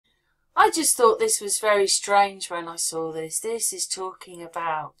I just thought this was very strange when I saw this. This is talking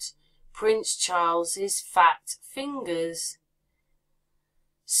about Prince Charles's fat fingers.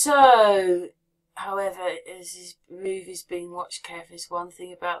 So, however, as his move is being watched carefully, is one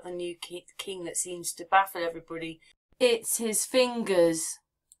thing about the new king that seems to baffle everybody. It's his fingers.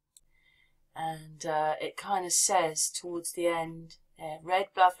 And it kind of says towards the end, red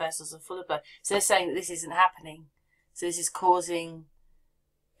blood vessels are full of blood. So they're saying that this isn't happening. So this is causing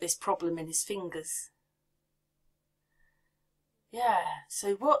this problem in his fingers. Yeah,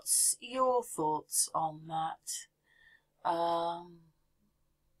 so what's your thoughts on that?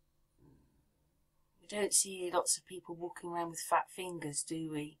 We don't see lots of people walking around with fat fingers,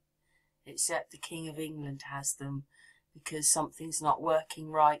 do we? Except the King of England has them, because something's not working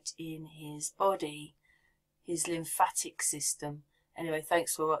right in his body, his lymphatic system. Anyway,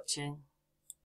 thanks for watching.